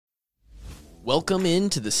Welcome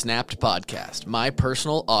into the Snapped Podcast, my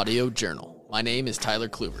personal audio journal. My name is Tyler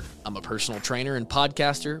Kluber. I'm a personal trainer and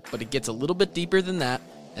podcaster, but it gets a little bit deeper than that,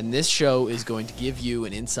 and this show is going to give you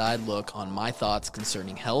an inside look on my thoughts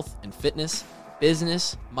concerning health and fitness,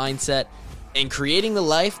 business, mindset, and creating the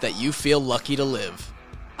life that you feel lucky to live.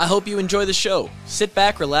 I hope you enjoy the show. Sit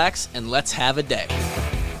back, relax, and let's have a day.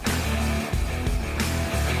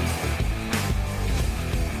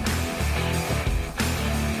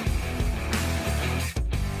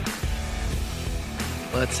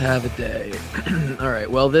 Let's have a day. All right.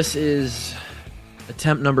 Well, this is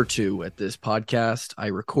attempt number 2 at this podcast. I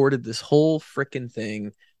recorded this whole freaking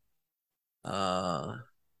thing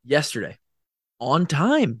yesterday on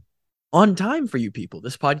time for you people.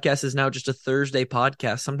 This podcast is now just a Thursday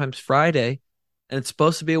podcast, sometimes Friday, and it's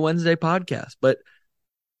supposed to be a Wednesday podcast. But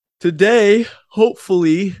today,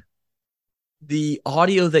 hopefully, the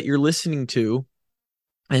audio that you're listening to,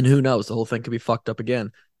 and who knows, the whole thing could be fucked up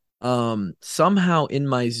again. Somehow in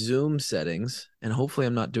my Zoom settings, and hopefully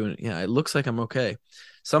I'm not doing it. Yeah, it looks like I'm okay.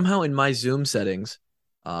 Somehow in my Zoom settings,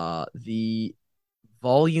 the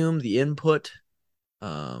volume, the input,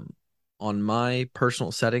 on my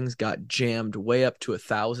personal settings got jammed way up to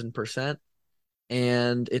 1,000%.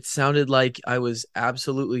 And it sounded like I was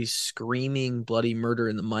absolutely screaming bloody murder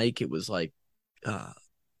in the mic. It was like,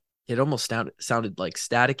 it almost sounded like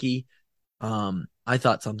staticky. I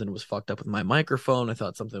thought something was fucked up with my microphone. I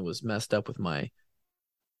thought something was messed up with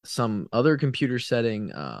some other computer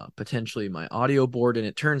setting, potentially my audio board. And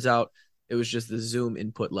it turns out it was just the Zoom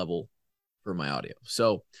input level for my audio.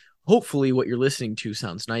 So hopefully what you're listening to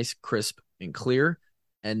sounds nice, crisp, and clear,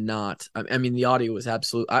 and not, I mean, the audio was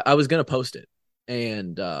absolute. I was going to post it,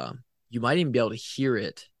 and you might even be able to hear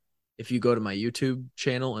it if you go to my YouTube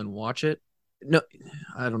channel and watch it. No,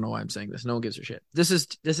 I don't know why I'm saying this. No one gives a shit. This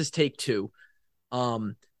is take 2.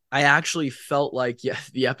 I actually felt like,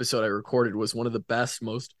 the episode I recorded was one of the best,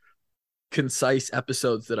 most concise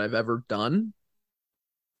episodes that I've ever done.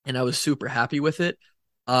 And I was super happy with it.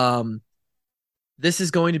 This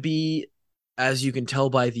is going to be, as you can tell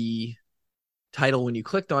by the title when you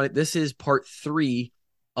clicked on it, this is part 3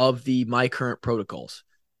 of the My Current Protocols.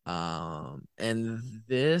 And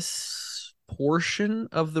this portion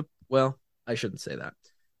of I shouldn't say that.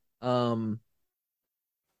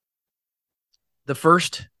 The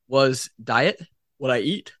first was diet, what I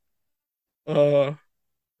eat. There's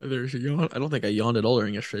a yawn. I don't think I yawned at all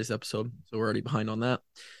during yesterday's episode, so we're already behind on that.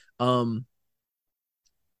 The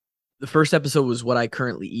first episode was what I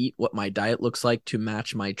currently eat, what my diet looks like to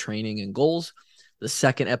match my training and goals. The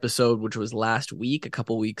second episode, which was last week, a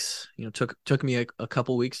couple weeks, took me a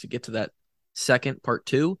couple weeks to get to that second part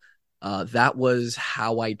 2. That was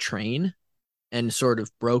how I train, and sort of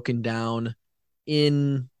broken down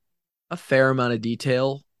in a fair amount of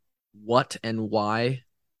detail what and why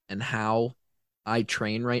and how I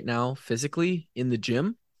train right now physically in the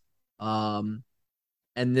gym. And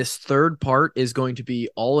this third part is going to be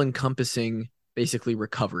all encompassing basically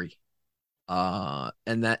recovery. And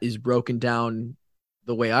that is broken down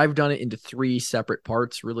the way I've done it into 3 separate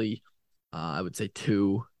parts, really. I would say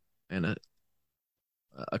 2 and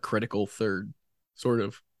a critical third sort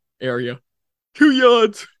of area. 2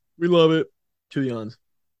 yawns. We love it. 2 yawns.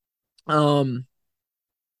 We're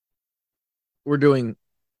doing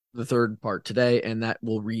the third part today, and that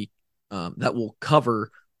will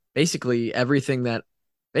cover basically everything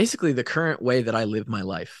basically the current way that I live my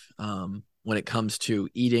life, when it comes to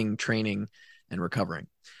eating, training, and recovering.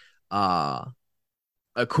 A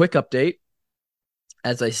quick update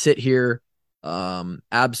as I sit here,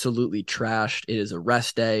 absolutely trashed. It is a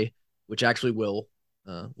rest day, which actually we'll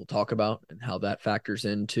talk about and how that factors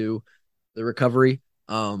into the recovery.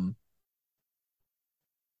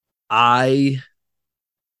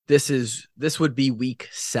 This would be week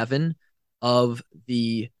 7 of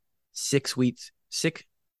the 6 week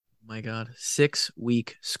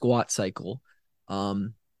squat cycle.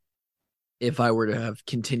 If I were to have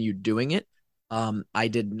continued doing it, I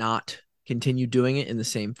did not continue doing it in the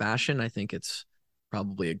same fashion. I think it's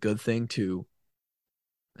probably a good thing to,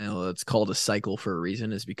 it's called a cycle for a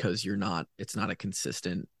reason, is because it's not a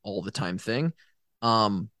consistent all the time thing.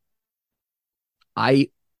 I,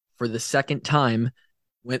 for the second time,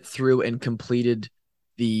 went through and completed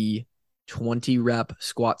the 20 rep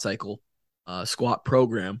squat cycle, squat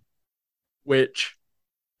program, which,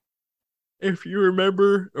 if you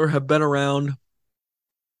remember or have been around,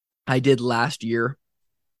 I did last year.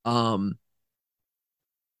 The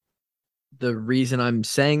reason I'm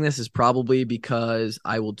saying this is probably because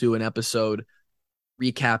I will do an episode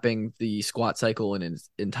recapping the squat cycle in its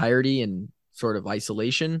entirety and sort of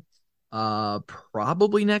isolation.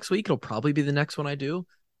 Probably next week. It'll probably be the next one I do.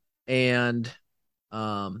 And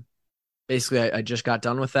um, basically, I just got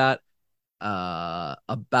done with that.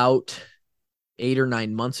 About 8 or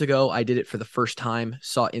 9 months ago, I did it for the first time.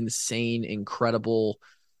 Saw insane, incredible,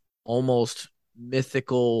 almost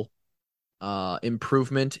mythical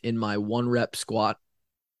improvement in my 1 rep squat,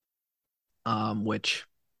 which,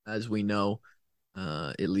 as we know,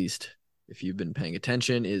 at least if you've been paying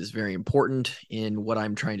attention, is very important in what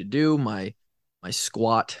I'm trying to do. My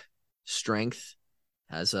squat strength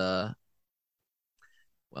has a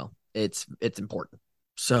well, it's important.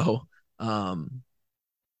 So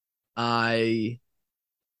I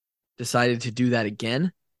decided to do that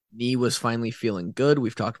again. Knee was finally feeling good.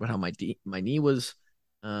 We've talked about how my knee was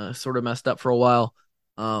sort of messed up for a while.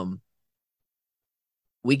 Um,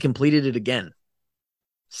 we completed it again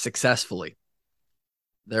successfully.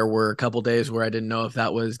 There were a couple days where I didn't know if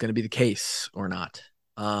that was going to be the case or not.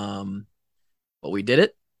 But we did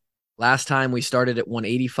it. Last time we started at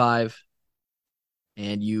 185,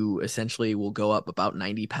 and you essentially will go up about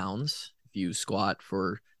 90 pounds if you squat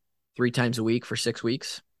for 3 times a week for 6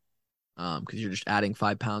 weeks, because you're just adding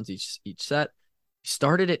 5 pounds each set. We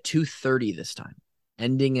started at 230 this time,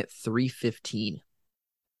 ending at 315.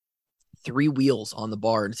 3 wheels on the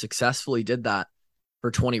bar, and successfully did that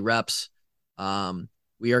for 20 reps.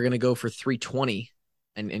 We are going to go for 320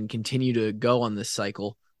 and continue to go on this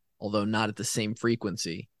cycle, although not at the same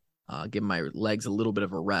frequency. Give my legs a little bit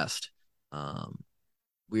of a rest.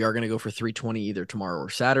 We are going to go for 320 either tomorrow or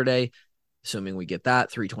Saturday, assuming we get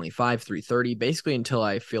that, 325, 330, basically until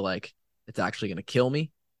I feel like it's actually going to kill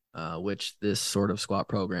me, which this sort of squat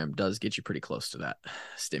program does get you pretty close to that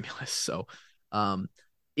stimulus. So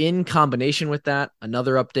in combination with that,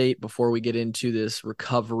 another update before we get into this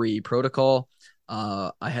recovery protocol.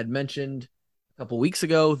 I had mentioned a couple weeks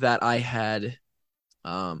ago that I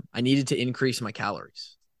needed to increase my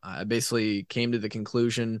calories. I basically came to the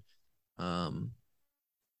conclusion,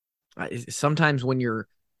 sometimes when you're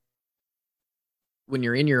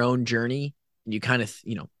in your own journey and you kind of,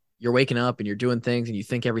 you're waking up and you're doing things and you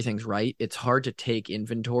think everything's right, it's hard to take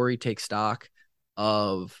inventory, take stock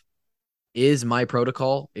of, is my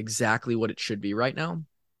protocol exactly what it should be right now?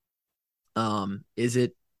 Is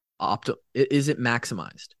it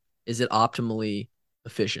maximized? Is it optimally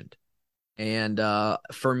efficient? And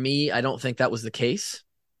for me, I don't think that was the case,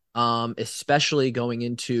 especially going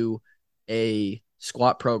into a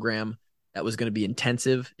squat program that was going to be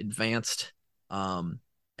intensive, advanced, and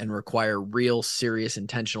require real serious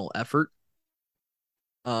intentional effort.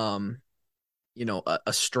 A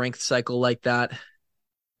strength cycle like that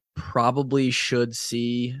probably should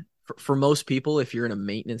see, for most people, if you're in a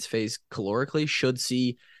maintenance phase calorically, should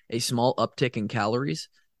see a small uptick in calories,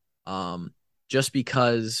 just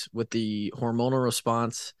because with the hormonal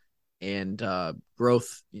response and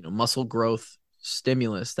growth, muscle growth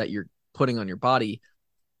stimulus that you're putting on your body,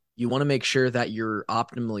 you want to make sure that you're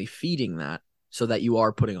optimally feeding that so that you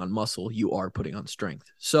are putting on muscle, you are putting on strength.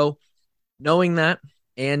 So knowing that,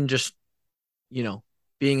 and just,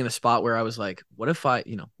 being in a spot where I was like, what if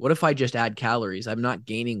I just add calories? I'm not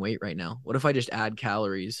gaining weight right now. What if I just add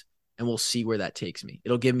calories and we'll see where that takes me?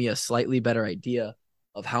 It'll give me a slightly better idea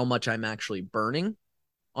of how much I'm actually burning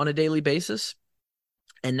on a daily basis.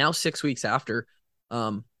 And now 6 weeks after,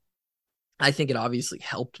 I think it obviously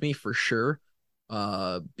helped me for sure,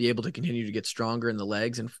 be able to continue to get stronger in the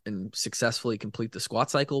legs and successfully complete the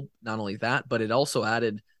squat cycle. Not only that, but it also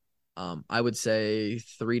added, I would say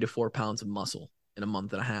 3 to 4 pounds of muscle in a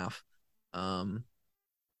month and a half. And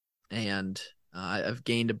I've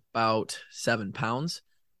gained about 7 pounds.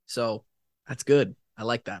 So that's good. I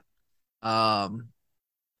like that. I'm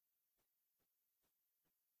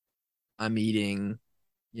eating,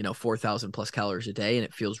 4,000 plus calories a day, and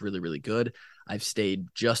it feels really, really good. I've stayed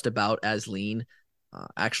just about as lean.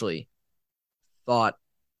 Actually thought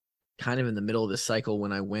kind of in the middle of this cycle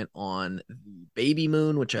when I went on the baby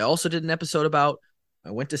moon, which I also did an episode about.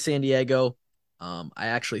 I went to San Diego. I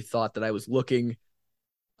actually thought that I was looking,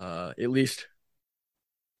 at least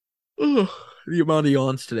the amount of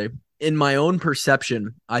yawns today. In my own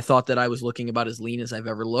perception, I thought that I was looking about as lean as I've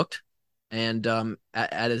ever looked, and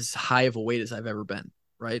at as high of a weight as I've ever been,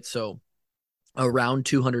 right? So around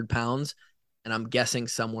 200 pounds, and I'm guessing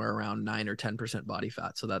somewhere around 9 or 10% body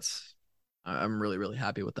fat. So I'm really, really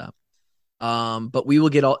happy with that. But we will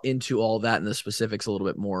get into all that and the specifics a little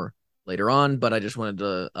bit more later on, but I just wanted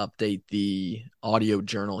to update the audio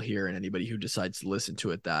journal here, and anybody who decides to listen to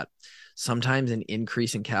it, that sometimes an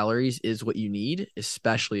increase in calories is what you need,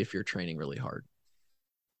 especially if you're training really hard.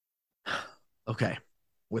 Okay.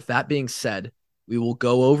 With that being said, we will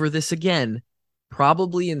go over this again,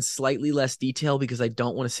 probably in slightly less detail because I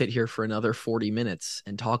don't want to sit here for another 40 minutes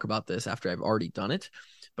and talk about this after I've already done it.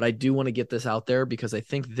 But I do want to get this out there because I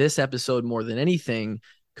think this episode, more than anything,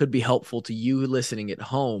 could be helpful to you listening at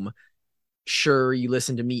home. Sure, you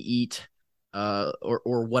listen to me eat or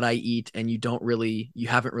what I eat, and you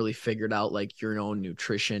haven't really figured out like your own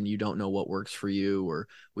nutrition. You don't know what works for you, or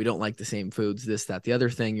we don't like the same foods, this, that, the other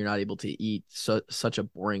thing. You're not able to eat such a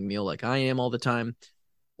boring meal like I am all the time.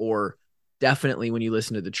 Or definitely when you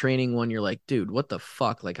listen to the training one, you're like, dude, what the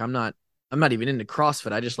fuck? Like I'm not even into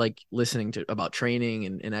CrossFit. I just like listening to about training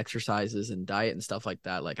and exercises and diet and stuff like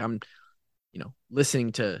that. Like I'm,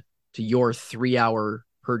 listening to your 3 hour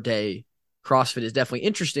per day CrossFit is definitely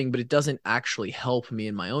interesting, but it doesn't actually help me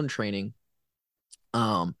in my own training.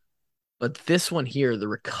 But this one here, the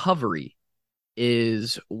recovery,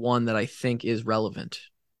 is one that I think is relevant.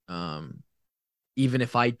 Even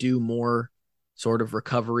if I do more sort of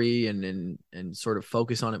recovery and sort of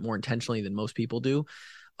focus on it more intentionally than most people do,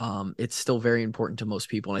 it's still very important to most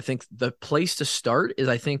people. And I think the place to start is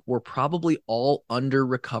I think we're probably all under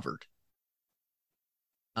recovered.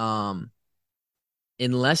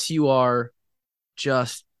 Unless you are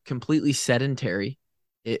just completely sedentary,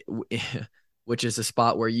 which is a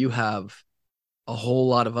spot where you have a whole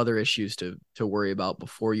lot of other issues to worry about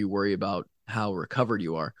before you worry about how recovered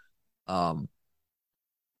you are.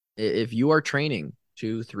 If you are training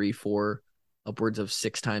 2, 3, 4, upwards of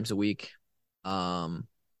 6 times a week, 7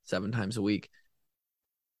 times a week,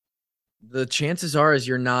 the chances are is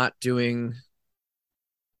you're not doing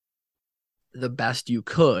the best you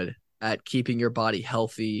could at keeping your body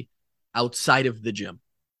healthy outside of the gym.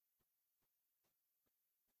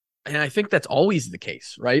 And I think that's always the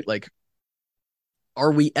case, right? Like,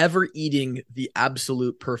 are we ever eating the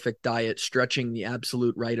absolute perfect diet, stretching the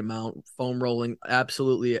absolute right amount, foam rolling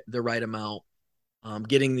absolutely the right amount,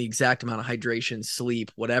 getting the exact amount of hydration,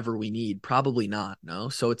 sleep, whatever we need? Probably not. No.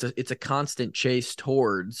 So it's a constant chase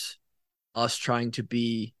towards us trying to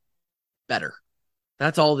be better.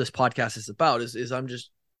 That's all this podcast is about, is I'm just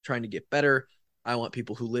trying to get better. I want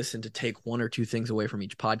people who listen to take 1 or 2 things away from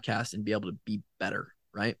each podcast and be able to be better,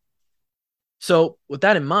 right? So with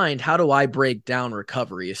that in mind, how do I break down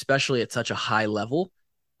recovery, especially at such a high level?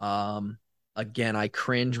 Again, I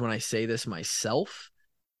cringe when I say this myself,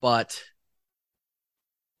 but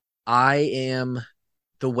the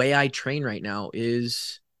way I train right now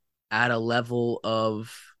is at a level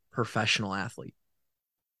of professional athlete.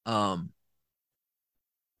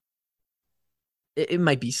 It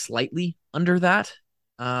might be slightly under that,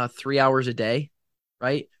 3 hours a day,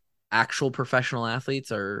 right? Actual professional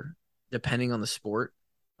athletes are, depending on the sport,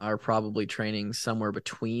 are probably training somewhere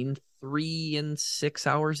between 3 and 6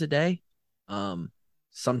 hours a day.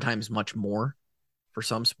 Sometimes much more for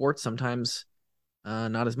some sports, sometimes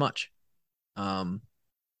not as much. Somebody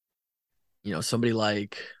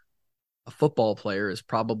like a football player is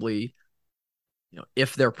probably,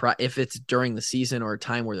 if it's during the season or a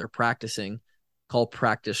time where they're practicing, called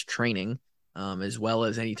practice training, as well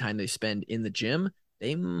as any time they spend in the gym,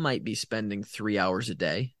 they might be spending 3 hours a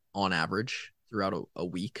day on average throughout a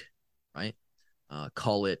week, right?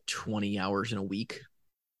 Call it 20 hours in a week.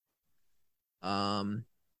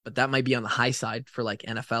 But that might be on the high side for like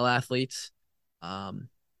NFL athletes.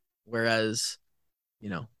 Whereas,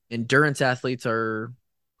 endurance athletes are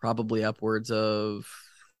probably upwards of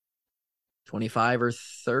 25 or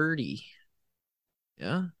 30.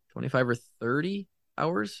 Yeah. 25 or 30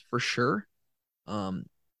 hours for sure.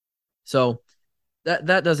 So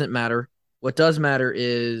that doesn't matter. What does matter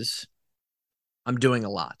is I'm doing a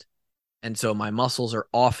lot. And so my muscles are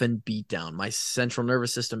often beat down. My central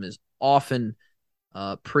nervous system is often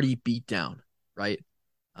pretty beat down, right?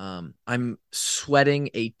 I'm sweating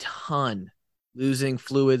a ton, losing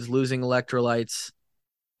fluids, losing electrolytes,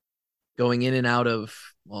 going in and out of,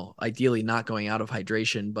 well, ideally not going out of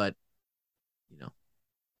hydration, but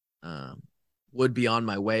would be on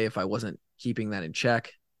my way if I wasn't keeping that in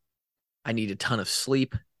check. I need a ton of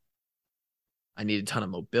sleep. I need a ton of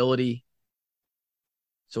mobility.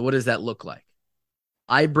 So what does that look like?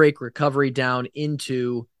 I break recovery down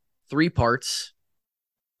into 3 parts: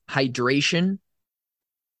 hydration,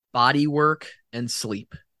 body work, and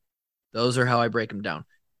sleep. Those are how I break them down.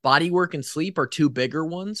 Body work and sleep are 2 bigger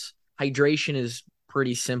ones. Hydration is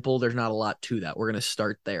pretty simple. There's not a lot to that. We're going to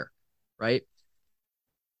start there, right?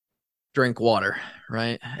 Drink water,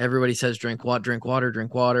 right? Everybody says drink water. Get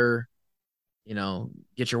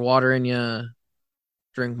your water in you,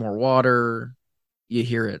 drink more water. You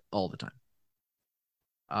hear it all the time.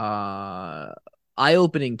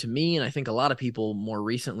 Eye-opening to me, and I think a lot of people more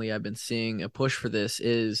recently, I've been seeing a push for this,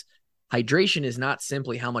 is hydration is not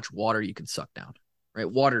simply how much water you can suck down. right?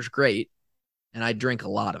 Water's great, and I drink a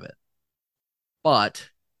lot of it. But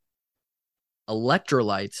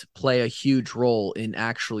electrolytes play a huge role in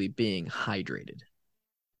actually being hydrated.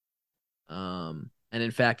 And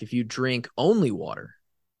in fact, if you drink only water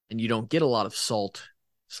and you don't get a lot of salt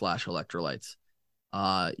slash electrolytes,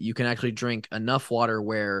 you can actually drink enough water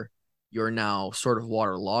where you're now sort of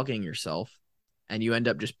waterlogging yourself and you end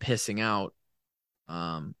up just pissing out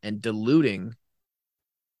and diluting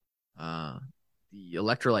the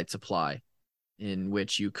electrolyte supply in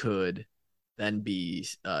which you could then be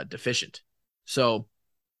deficient. So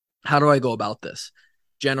how do I go about this?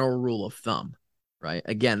 General rule of thumb, right?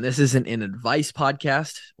 Again, this isn't an advice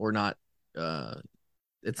podcast or not.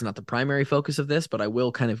 It's not the primary focus of this, but I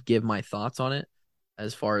will kind of give my thoughts on it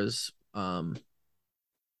as far as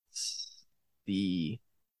the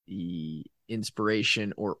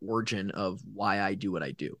inspiration or origin of why I do what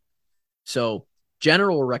I do. So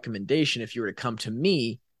general recommendation, if you were to come to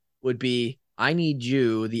me, would be I need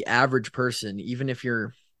you, the average person, even if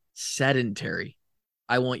you're sedentary,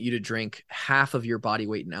 I want you to drink half of your body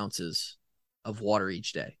weight in ounces of water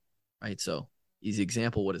each day, right? So easy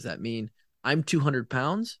example, what does that mean? I'm 200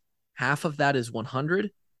 pounds. Half of that is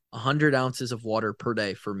 100 ounces of water per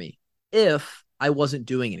day for me. If I wasn't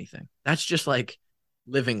doing anything, that's just like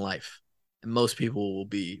living life. And most people will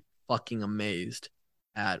be fucking amazed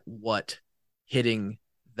at what hitting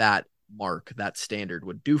that mark, that standard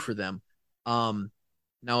would do for them.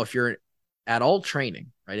 Now, if you're at all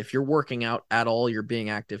training, right? If you're working out at all, you're being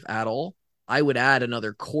active at all, I would add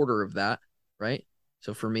another quarter of that, right?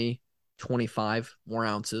 So for me, 25 more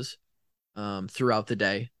ounces throughout the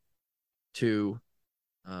day to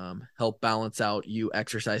help balance out you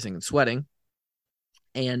exercising and sweating.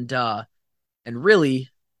 And really,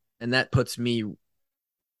 and that puts me,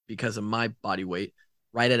 because of my body weight,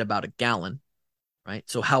 right at about a gallon, right?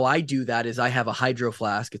 So how I do that is I have a hydro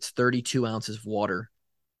flask. It's 32 ounces of water.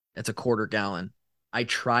 It's a quarter gallon. I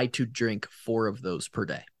try to drink 4 of those per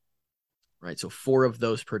day, right? So 4 of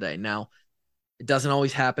those per day. Now, it doesn't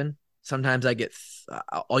always happen. Sometimes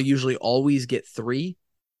I'll usually always get 3.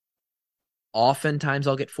 Oftentimes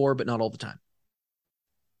I'll get 4, but not all the time.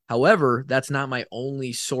 However, that's not my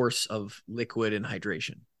only source of liquid and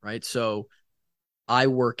hydration, right? So I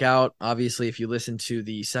work out. Obviously, if you listen to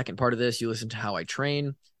the second part of this, you listen to how I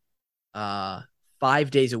train. 5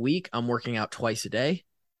 days a week, I'm working out twice a day.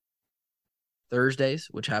 Thursdays,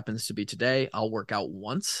 which happens to be today, I'll work out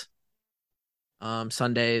once.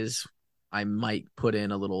 Sundays, I might put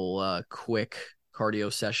in a little quick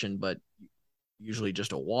cardio session, but usually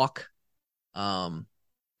just a walk.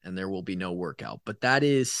 And there will be no workout. But that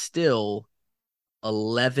is still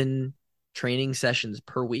 11 training sessions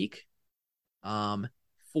per week.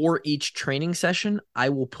 For each training session, I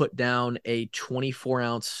will put down a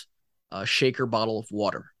 24-ounce shaker bottle of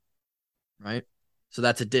water, right? So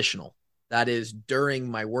that's additional. That is during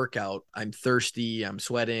my workout. I'm thirsty, I'm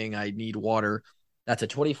sweating, I need water. That's a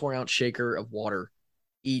 24-ounce shaker of water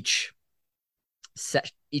each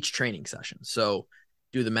training session. So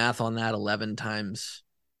do the math on that. 11 times,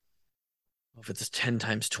 if it's 10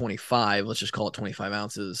 times 25, let's just call it 25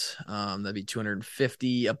 ounces. That'd be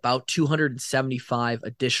 250, about 275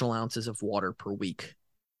 additional ounces of water per week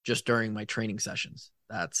just during my training sessions.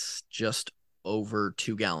 That's just over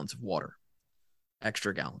 2 gallons of water,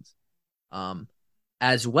 extra gallons.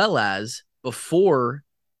 As well as before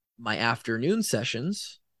my afternoon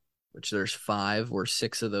sessions, which there's 5 or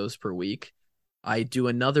 6 of those per week, I do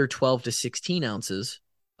another 12 to 16 ounces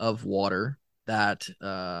of water that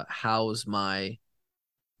house my,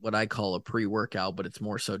 what I call a pre-workout, but it's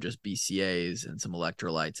more so just BCAAs and some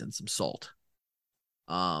electrolytes and some salt.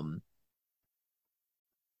 So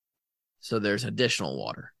there's additional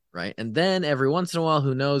water, right? And then every once in a while,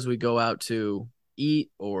 who knows, we go out to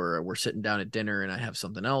eat or we're sitting down at dinner and I have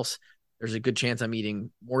something else. There's a good chance I'm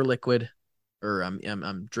eating more liquid, or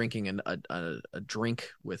I'm drinking a drink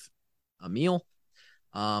with a meal.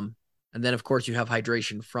 And then, of course, you have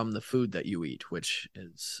hydration from the food that you eat, which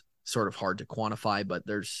is sort of hard to quantify, but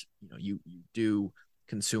there's, you do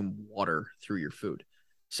consume water through your food.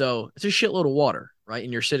 So it's a shitload of water, right?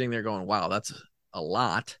 And you're sitting there going, wow, that's a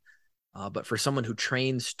lot. But for someone who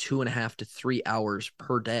trains 2.5 to 3 hours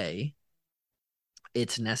per day,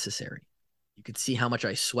 it's necessary. You could see how much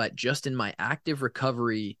I sweat just in my active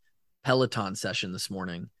recovery Peloton session this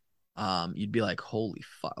morning. You'd be like, holy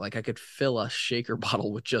fuck, like I could fill a shaker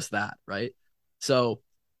bottle with just that, right? So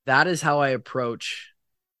that is how I approach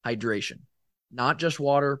hydration. Not just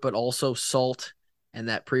water, but also salt and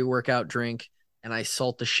that pre-workout drink. And I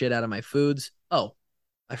salt the shit out of my foods. Oh,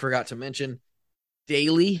 I forgot to mention,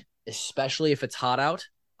 daily, especially if it's hot out,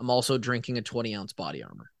 I'm also drinking a 20-ounce body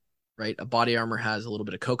armor, right? A body armor has a little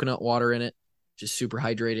bit of coconut water in it, which is super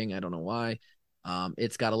hydrating. I don't know why.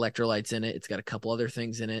 It's got electrolytes in it. It's got a couple other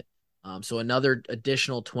things in it. So another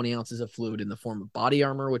additional 20 ounces of fluid in the form of body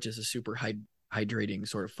armor, which is a super hydrating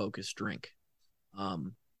sort of focused drink.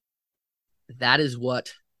 That is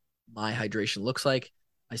what my hydration looks like.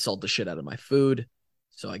 I salt the shit out of my food,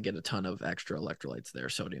 so I get a ton of extra electrolytes there,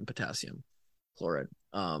 sodium, potassium, chloride.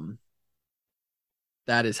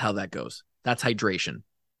 That is how that goes. That's hydration,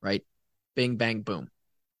 right? Bing, bang, boom.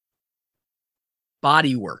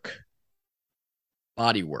 Body work.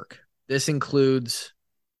 This includes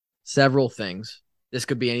several things. This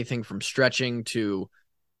could be anything from stretching to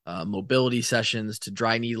mobility sessions to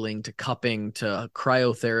dry needling to cupping to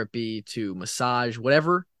cryotherapy to massage,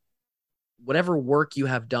 whatever work you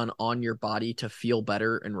have done on your body to feel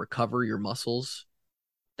better and recover your muscles,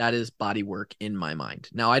 that is body work in my mind.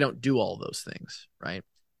 Now, I don't do all those things, right?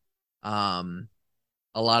 A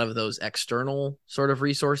lot of those external sort of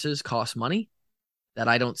resources cost money that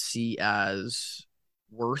I don't see as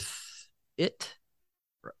worth it.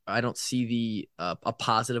 I don't see the a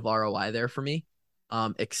positive ROI there for me,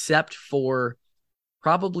 except for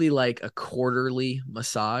probably like a quarterly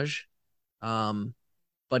massage.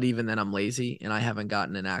 But even then, I'm lazy and I haven't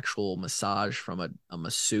gotten an actual massage from a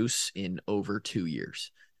masseuse in over 2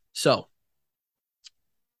 years. So,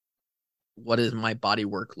 what does my body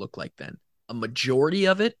work look like then? A majority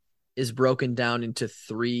of it is broken down into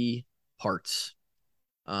 3 parts.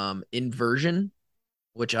 Inversion,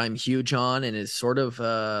 which I'm huge on and is sort of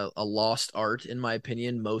a lost art in my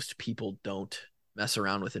opinion. Most people don't mess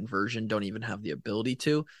around with inversion, don't even have the ability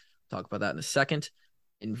to. Talk about that in a second.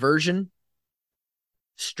 Inversion,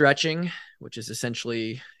 stretching, which is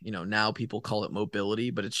essentially, now people call it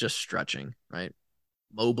mobility, but it's just stretching, right?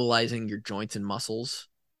 Mobilizing your joints and muscles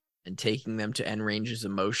and taking them to end ranges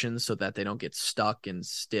of motion so that they don't get stuck and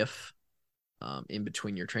stiff in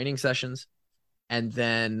between your training sessions. And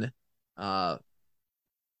then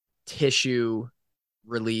tissue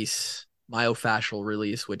release, myofascial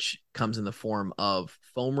release, which comes in the form of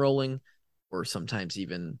foam rolling or sometimes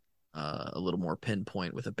even a little more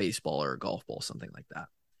pinpoint with a baseball or a golf ball, something like that.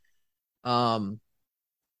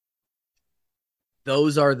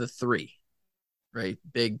 Those are the 3, right?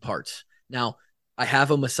 Big parts. Now, I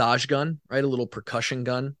have a massage gun, right? A little percussion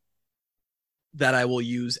gun that I will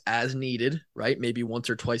use as needed, right? Maybe once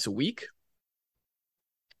or twice a week.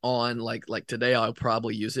 On like today, I'll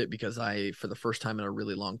probably use it because I, for the first time in a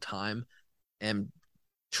really long time, am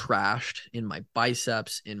trashed in my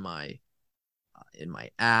biceps, in my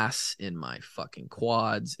ass, in my fucking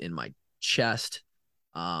quads, in my chest.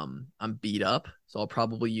 I'm beat up, so I'll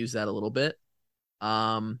probably use that a little bit.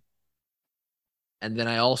 And then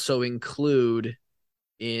I also include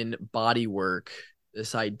in body work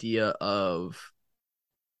this idea of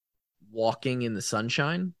walking in the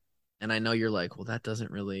sunshine. And I know you're like, well, that doesn't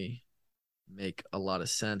really make a lot of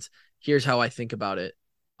sense. Here's how I think about it.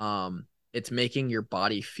 It's making your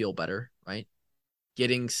body feel better, right?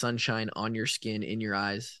 Getting sunshine on your skin, in your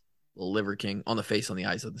eyes, little Liver King, on the face, on the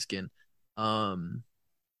eyes, of the skin.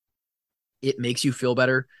 It makes you feel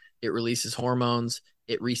better. It releases hormones.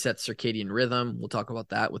 It resets circadian rhythm. We'll talk about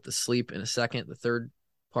that with the sleep in a second, the third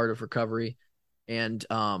part of recovery. And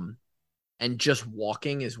just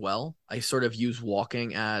walking as well. I sort of use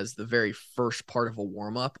walking as the very first part of a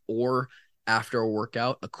warm-up, or after a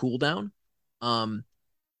workout, a cool down.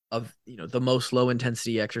 Of the most low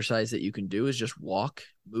intensity exercise that you can do is just walk,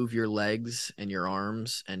 move your legs and your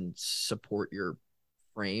arms and support your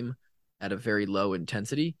frame at a very low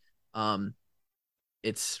intensity.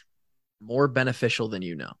 It's more beneficial than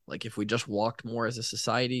like if we just walked more as a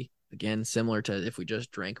society, again, similar to if we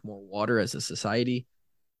just drank more water as a society,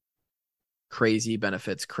 crazy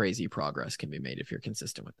benefits, crazy progress can be made if you're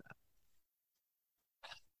consistent with that.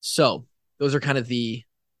 So those are kind of the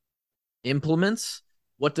implements.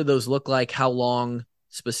 What do those look like? How long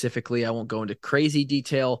specifically? I won't go into crazy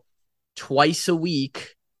detail. Twice a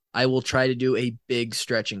week, I will try to do a big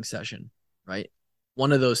stretching session, right?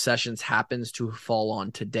 One of those sessions happens to fall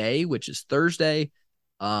on today, which is Thursday.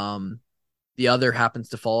 The other happens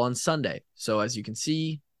to fall on Sunday. So as you can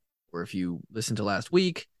see, or if you listen to last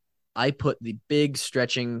week, I put the big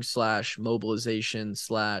stretching / mobilization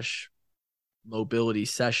 / mobility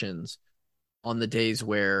sessions on the days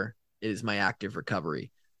where it is my active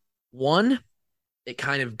recovery. One, it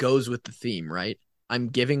kind of goes with the theme, right? I'm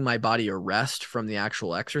giving my body a rest from the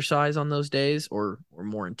actual exercise on those days, or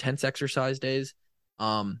more intense exercise days.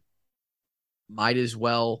 Might as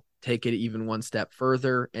well take it even one step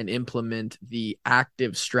further and implement the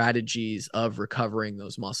active strategies of recovering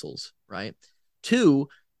those muscles, right? 2,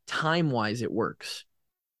 time-wise, it works.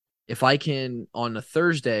 If I can, on a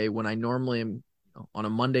Thursday, when I normally am on a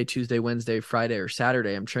Monday, Tuesday, Wednesday, Friday, or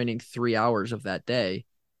Saturday, I'm training 3 hours of that day.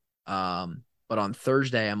 But on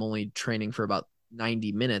Thursday, I'm only training for about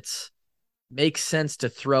 90 minutes. Makes sense to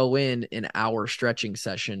throw in an hour stretching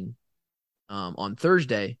session on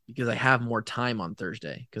Thursday because I have more time on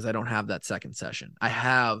Thursday because I don't have that second session. I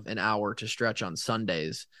have an hour to stretch on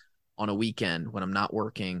Sundays on a weekend when I'm not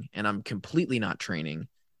working and I'm completely not training,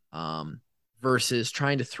 versus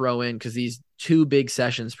trying to throw in, because these 2 big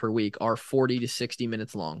sessions per week are 40 to 60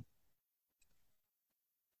 minutes long.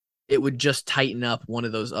 It would just tighten up one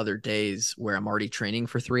of those other days where I'm already training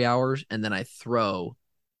for 3 hours and then I throw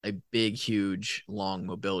a big, huge, long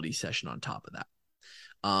mobility session on top of that.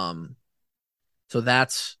 So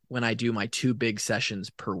that's when I do my 2 big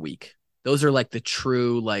sessions per week. Those are like the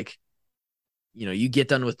true, like, you get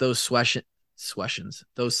done with those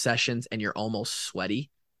those sessions and you're almost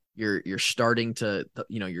sweaty. You're starting to,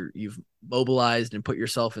 you've mobilized and put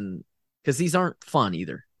yourself in, because these aren't fun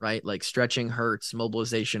either, right? Like stretching hurts,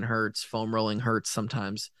 mobilization hurts, foam rolling hurts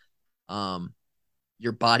sometimes.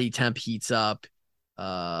 Your body temp heats up,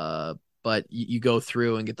 but you go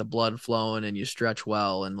through and get the blood flowing and you stretch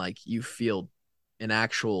well and like you feel an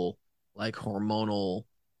actual like hormonal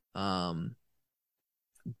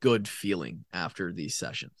good feeling after these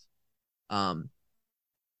sessions.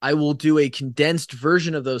 I will do a condensed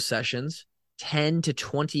version of those sessions, 10 to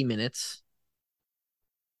 20 minutes,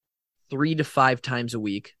 3 to 5 times a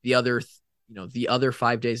week. The other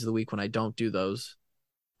 5 days of the week when I don't do those,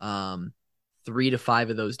 3 to 5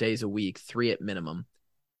 of those days a week, 3 at minimum.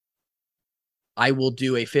 I will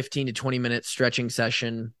do a 15 to 20 minute stretching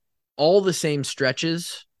session, all the same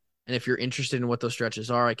stretches. And if you're interested in what those stretches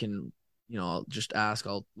are, I can, I'll just ask,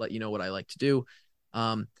 I'll let you know what I like to do.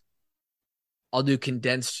 I'll do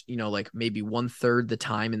condensed, like maybe 1/3 the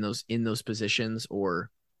time in those positions or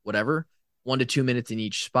whatever, 1 to 2 minutes in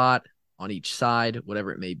each spot on each side,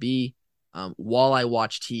 whatever it may be. While I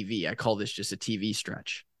watch TV, I call this just a TV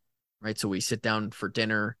stretch, right? So we sit down for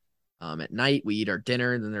dinner. At night, we eat our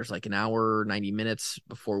dinner, and then there's like an hour, 90 minutes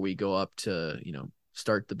before we go up to,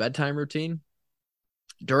 start the bedtime routine.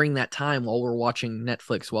 During that time, while we're watching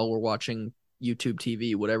Netflix, while we're watching YouTube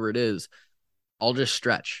TV, whatever it is, I'll just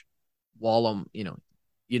stretch while I'm,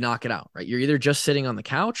 you knock it out, right? You're either just sitting on the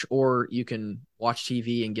couch or you can watch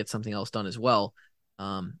TV and get something else done as well.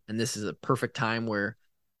 And this is a perfect time where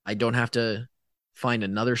I don't have to find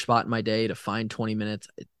another spot in my day to find 20 minutes.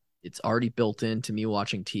 It's already built into me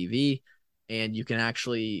watching TV, and you can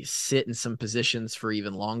actually sit in some positions for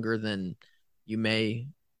even longer than you may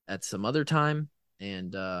at some other time,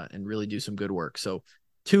 and really do some good work. So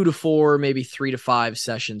 2 to 4, maybe 3 to 5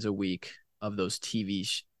 sessions a week of those TV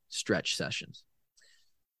stretch sessions.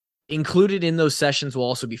 Included in those sessions will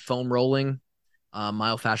also be foam rolling,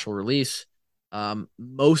 myofascial release.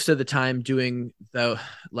 Most of the time doing the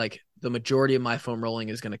majority of my foam rolling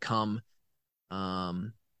is going to come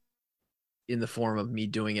in the form of me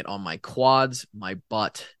doing it on my quads, my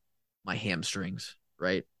butt, my hamstrings,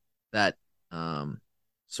 right? That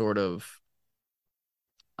sort of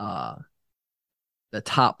the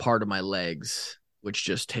top part of my legs, which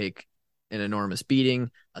just take an enormous beating,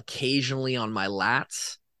 occasionally on my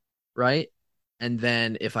lats, right? And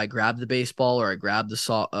then if I grab the baseball or I grab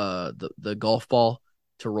the golf ball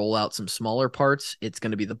to roll out some smaller parts, it's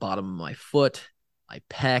going to be the bottom of my foot, my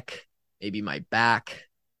pec, maybe my back,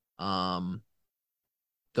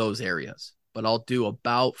 those areas. But I'll do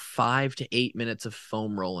about 5 to 8 minutes of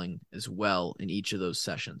foam rolling as well in each of those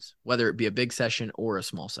sessions, whether it be a big session or a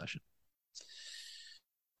small session.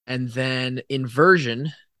 And then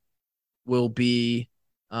inversion will be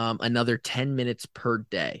another 10 minutes per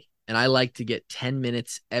day. And I like to get 10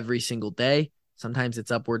 minutes every single day. Sometimes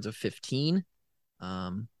it's upwards of 15.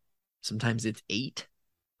 Sometimes it's 8,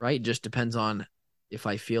 right? It just depends on if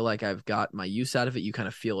I feel like I've got my use out of it. You kind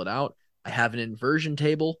of feel it out. I have an inversion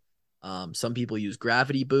table. Some people use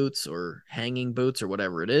gravity boots or hanging boots or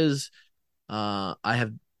whatever it is. I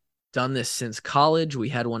have done this since college. We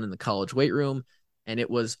had one in the college weight room, and it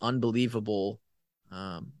was unbelievable.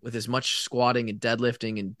 With as much squatting and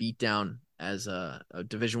deadlifting and beatdown as a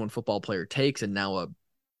Division I football player takes, and now a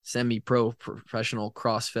semi-pro professional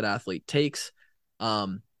CrossFit athlete takes,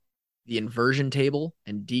 the inversion table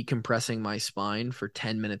and decompressing my spine for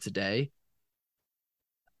 10 minutes a day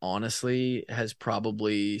honestly has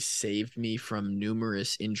probably saved me from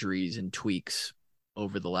numerous injuries and tweaks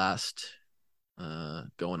over the last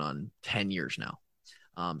going on 10 years now.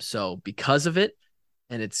 So because of it,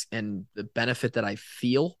 and the benefit that I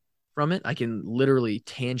feel from it, I can literally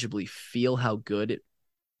tangibly feel how good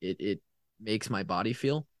it makes my body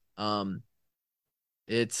feel.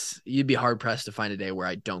 You'd be hard pressed to find a day where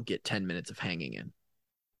I don't get 10 minutes of hanging in.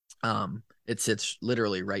 It sits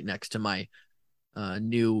literally right next to my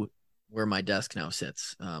where my desk now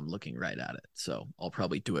sits, looking right at it. So I'll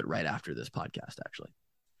probably do it right after this podcast, actually.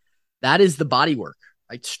 That is the body work,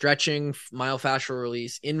 right? Stretching, myofascial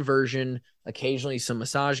release, inversion, occasionally some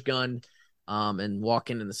massage gun, and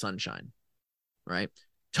walking in the sunshine, right?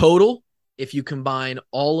 Total, if you combine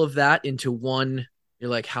all of that into one, you're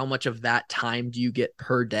like, how much of that time do you get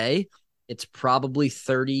per day? It's probably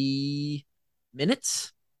 30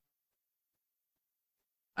 minutes.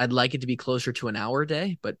 I'd like it to be closer to an hour a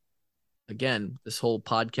day, but again, this whole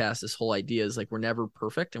podcast, this whole idea is like we're never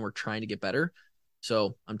perfect and we're trying to get better.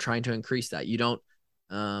 So I'm trying to increase that. You don't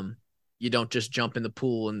just jump in the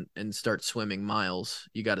pool and start swimming miles.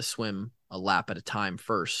 You got to swim a lap at a time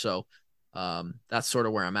first. So that's sort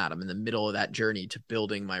of where I'm at. I'm in the middle of that journey to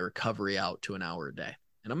building my recovery out to an hour a day.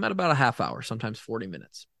 And I'm at about a half hour, sometimes 40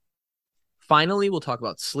 minutes. Finally, we'll talk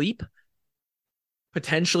about sleep.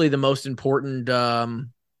 Potentially the most important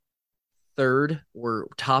third or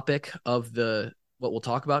topic of what we'll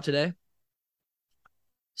talk about today.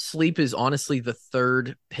 Sleep is honestly the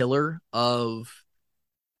third pillar of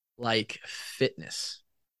like fitness,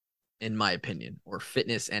 in my opinion, or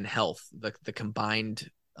fitness and health, the combined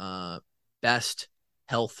best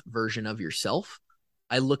health version of yourself.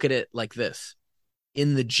 I look at it like this.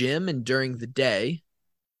 In the gym and during the day,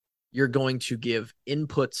 you're going to give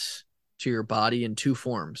inputs to your body in two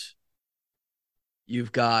forms.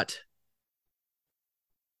 You've got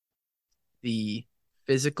the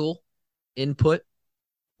physical input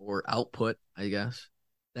or output, I guess,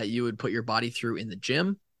 that you would put your body through in the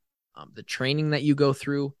gym, the training that you go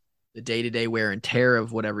through, the day-to-day wear and tear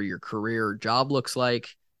of whatever your career or job looks like,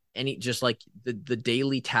 just like the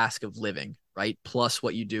daily task of living, right? Plus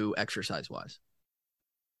what you do exercise-wise.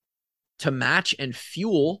 To match and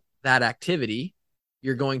fuel that activity,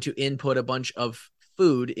 you're going to input a bunch of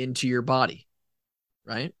food into your body,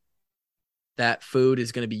 right? That food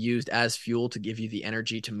is going to be used as fuel to give you the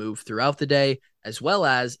energy to move throughout the day, as well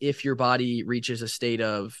as if your body reaches a state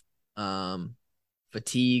of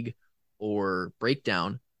fatigue or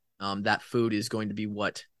breakdown, that food is going to be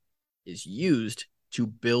what is used to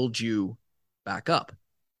build you back up.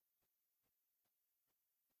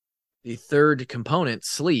 The third component,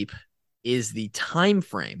 sleep, is the time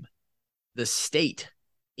frame, the state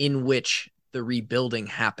in which the rebuilding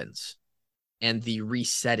happens and the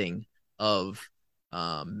resetting of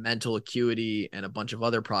mental acuity and a bunch of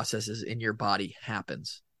other processes in your body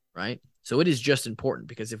happens, right? So it is just important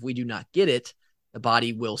because if we do not get it, the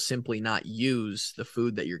body will simply not use the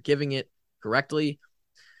food that you're giving it correctly,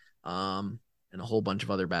 and a whole bunch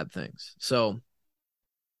of other bad things. So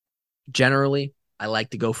generally, I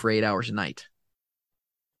like to go for 8 hours a night.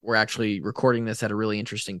 We're actually recording this at a really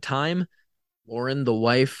interesting time. Lauren, the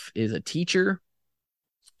wife, is a teacher.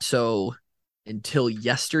 So until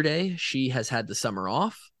yesterday, she has had the summer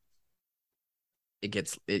off.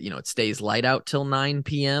 It stays light out till 9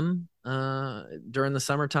 p.m. During the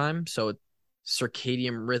summertime. So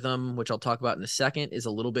circadian rhythm, which I'll talk about in a second, is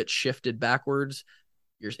a little bit shifted backwards.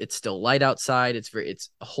 It's still light outside. It's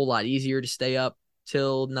a whole lot easier to stay up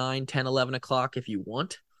till 9, 10, 11 o'clock if you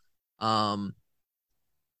want. So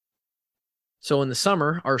in the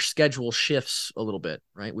summer, our schedule shifts a little bit,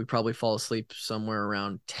 right? We probably fall asleep somewhere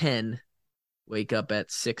around 10, wake up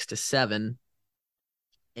at 6 to 7,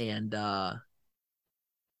 and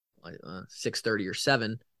 6:30 or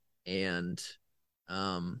 7, and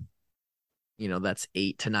that's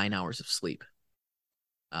 8 to 9 hours of sleep.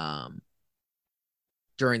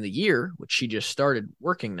 During the year, which she just started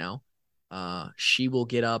working now, she will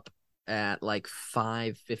get up at like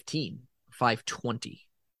 5:15, 5:20.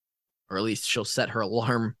 Or at least she'll set her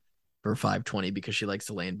alarm for 5:20 because she likes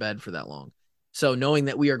to lay in bed for that long. So knowing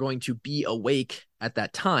that we are going to be awake at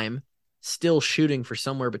that time, still shooting for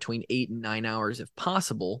somewhere between 8 and 9 hours if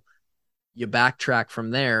possible, you backtrack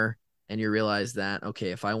from there and you realize that,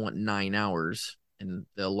 okay, if I want 9 hours and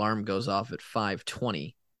the alarm goes off at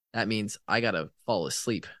 5:20, that means I got to fall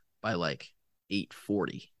asleep by like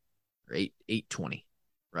 8:40 or 8:20,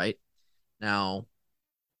 right? Now,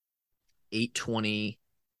 8:20,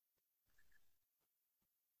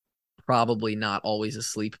 probably not always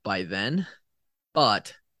asleep by then,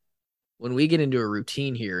 but when we get into a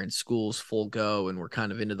routine here and school's full go and we're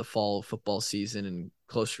kind of into the fall football season and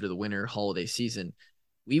closer to the winter holiday season,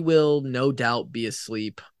 we will no doubt be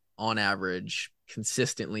asleep on average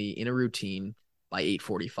consistently in a routine by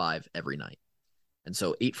 8:45 every night. And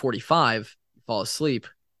so 8:45, you fall asleep.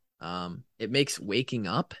 It makes waking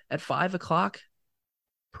up at 5 o'clock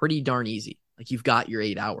pretty darn easy. Like you've got your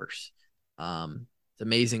 8 hours. It's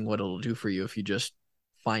amazing what it'll do for you if you just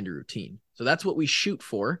find a routine. So that's what we shoot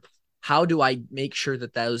for. How do I make sure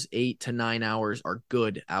that those 8 to 9 hours are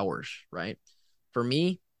good hours, right? For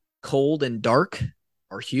me, cold and dark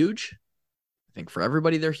are huge. I think for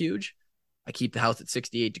everybody, they're huge. I keep the house at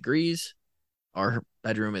 68 degrees. Our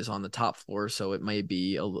bedroom is on the top floor, so it may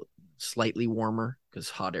be slightly warmer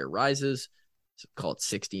because hot air rises. So call it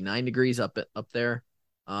 69 degrees up there.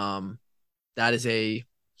 That is a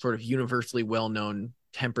sort of universally well-known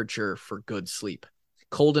temperature for good sleep.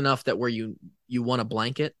 Cold enough that where you want a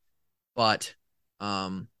blanket, but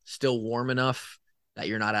still warm enough that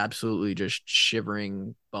you're not absolutely just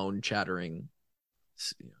shivering, bone chattering,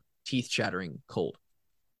 teeth chattering cold.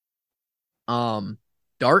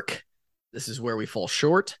 Dark, this is where we fall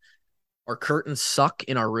short. Our curtains suck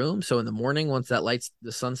in our room, so in the morning, once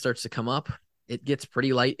the sun starts to come up, it gets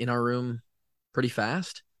pretty light in our room pretty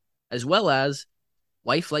fast, as well as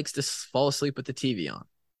wife likes to fall asleep with the TV on.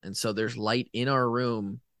 And so there's light in our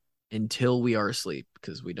room until we are asleep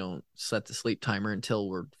because we don't set the sleep timer until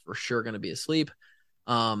we're for sure going to be asleep.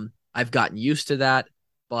 I've gotten used to that,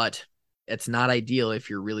 but it's not ideal if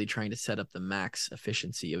you're really trying to set up the max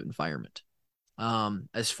efficiency of environment.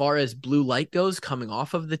 As far as blue light goes, coming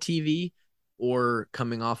off of the TV or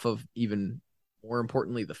coming off of, even more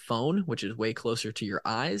importantly, the phone, which is way closer to your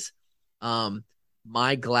eyes.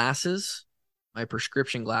 My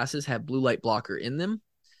prescription glasses have blue light blocker in them,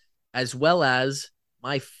 as well as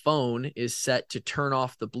my phone is set to turn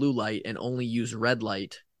off the blue light and only use red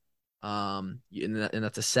light. And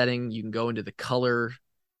that's a setting. You can go into the color.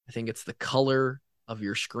 I think it's the color of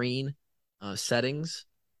your screen settings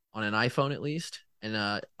on an iPhone at least.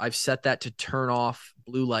 And I've set that to turn off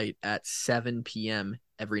blue light at 7 p.m.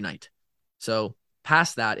 every night. So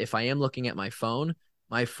past that, if I am looking at my phone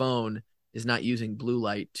is not using blue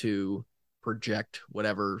light to project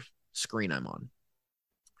whatever screen I'm on.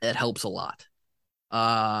 It helps a lot.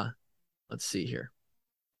 Let's see here.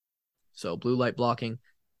 So blue light blocking,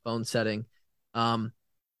 phone setting.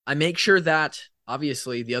 I make sure that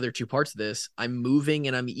obviously the other two parts of this, I'm moving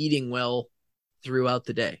and I'm eating well throughout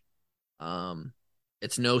the day.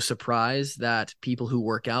 It's no surprise that people who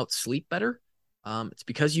work out sleep better. It's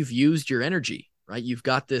because you've used your energy, right? You've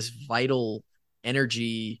got this vital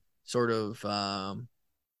energy sort of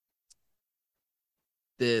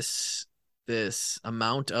this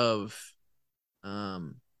amount of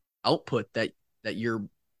output that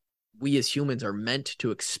we as humans are meant to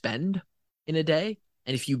expend in a day.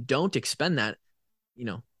 And if you don't expend that,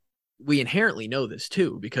 we inherently know this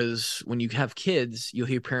too, because when you have kids, you'll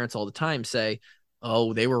hear parents all the time say,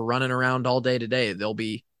 oh, they were running around all day today. They'll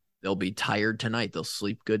be tired tonight. They'll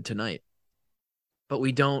sleep good tonight. But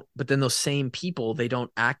then those same people, they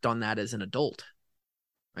don't act on that as an adult,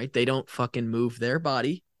 right? They don't fucking move their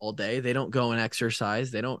body all day. They don't go and exercise.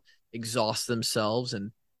 They don't exhaust themselves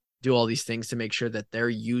and do all these things to make sure that they're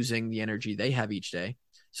using the energy they have each day.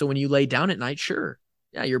 So when you lay down at night, sure,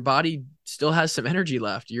 yeah, your body still has some energy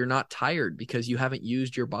left. You're not tired because you haven't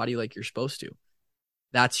used your body like you're supposed to.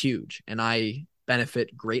 That's huge. And I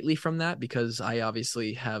benefit greatly from that because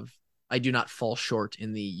I do not fall short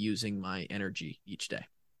in the using my energy each day.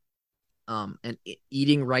 And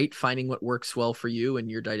eating right, finding what works well for you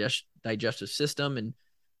and your digestive system and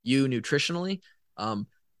you nutritionally,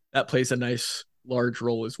 that plays a nice large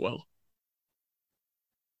role as well.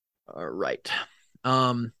 All right.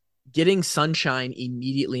 Getting sunshine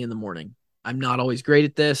immediately in the morning. I'm not always great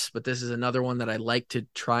at this, but this is another one that I like to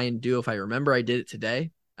try and do. If I remember, I did it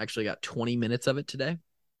today. I actually got 20 minutes of it today.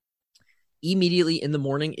 Immediately in the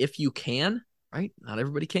morning, if you can, right? Not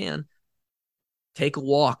everybody can. Take a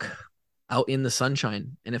walk out in the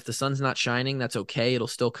sunshine. And if the sun's not shining, that's okay. It'll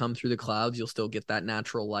still come through the clouds. You'll still get that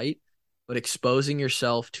natural light. But exposing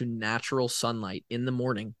yourself to natural sunlight in the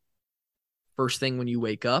morning, first thing when you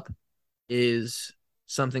wake up, is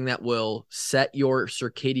something that will set your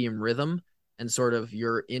circadian rhythm and sort of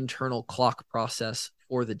your internal clock process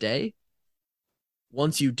for the day.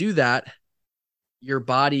 Once you do that, your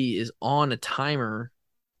body is on a timer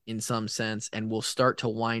in some sense and will start to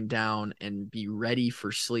wind down and be ready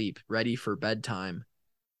for sleep, ready for bedtime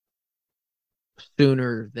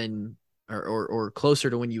sooner than or closer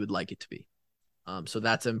to when you would like it to be. So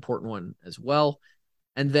that's an important one as well.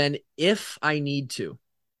 And then if I need to,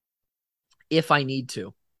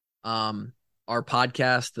 our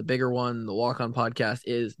podcast, the bigger one, the Walk On podcast,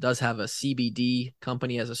 does have a CBD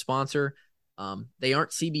company as a sponsor. They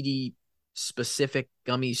aren't CBD specific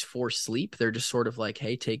gummies for sleep. They're just sort of like,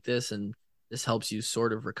 hey, take this and this helps you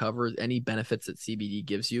sort of recover any benefits that CBD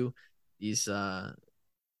gives you. These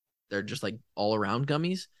they're just like all around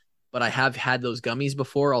gummies. but I have had those gummies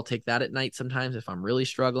before. I'll take that at night sometimes if I'm really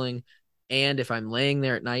struggling. And if I'm laying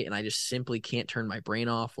there at night and I just simply can't turn my brain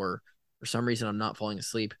off, or for some reason I'm not falling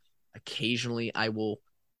asleep, occasionally I will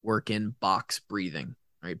work in box breathing.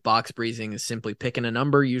 Right? Box breathing is simply picking a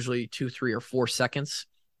number, usually 2, 3, or 4 seconds,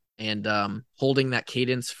 and holding that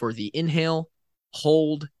cadence for the inhale,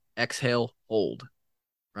 hold, exhale, hold.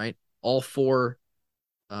 Right? All 4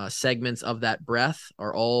 segments of that breath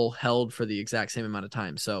are all held for the exact same amount of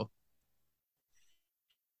time. So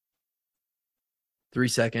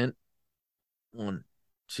 3-second, 1,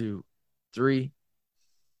 2, 3.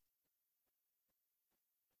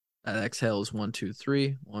 That exhale is 1, 2,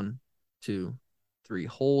 3. 1, 2, 3.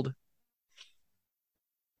 Hold.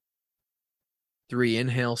 3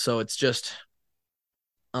 inhale. So it's just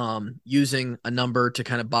using a number to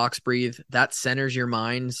kind of box breathe. That centers your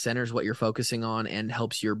mind, centers what you're focusing on, and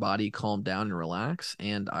helps your body calm down and relax.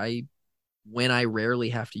 And when I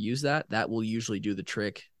rarely have to use that, that will usually do the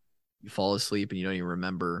trick. You fall asleep and you don't even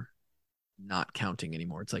remember not counting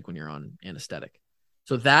anymore. It's like when you're on anesthetic.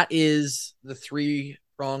 So that is the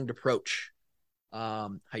 3-pronged approach: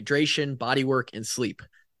 hydration, body work, and sleep.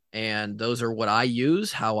 And those are what I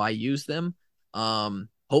use, how I use them.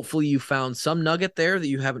 Hopefully you found some nugget there that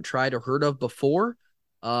you haven't tried or heard of before.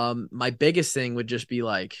 My biggest thing would just be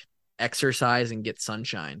like exercise and get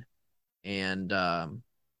sunshine, and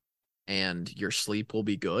your sleep will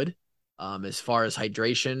be good. As far as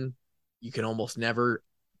hydration, you can almost never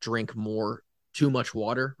drink too much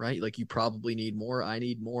water, right? Like you probably need more. I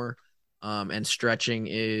need more. And stretching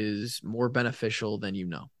is more beneficial than you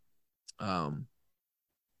know.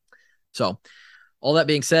 So all that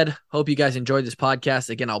being said, hope you guys enjoyed this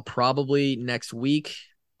podcast. Again, I'll probably next week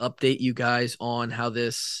update you guys on how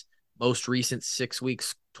this most recent 6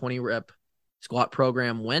 weeks, 20 rep squat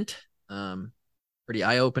program went. Pretty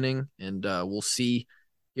eye-opening, and we'll see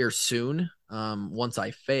here soon, once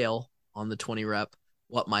I fail on the 20 rep,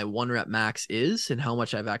 what my 1 rep max is and how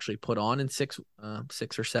much I've actually put on in 6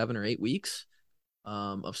 or 7 or 8 weeks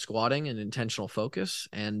of squatting and intentional focus.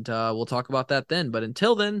 And we'll talk about that then. But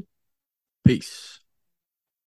until then, peace.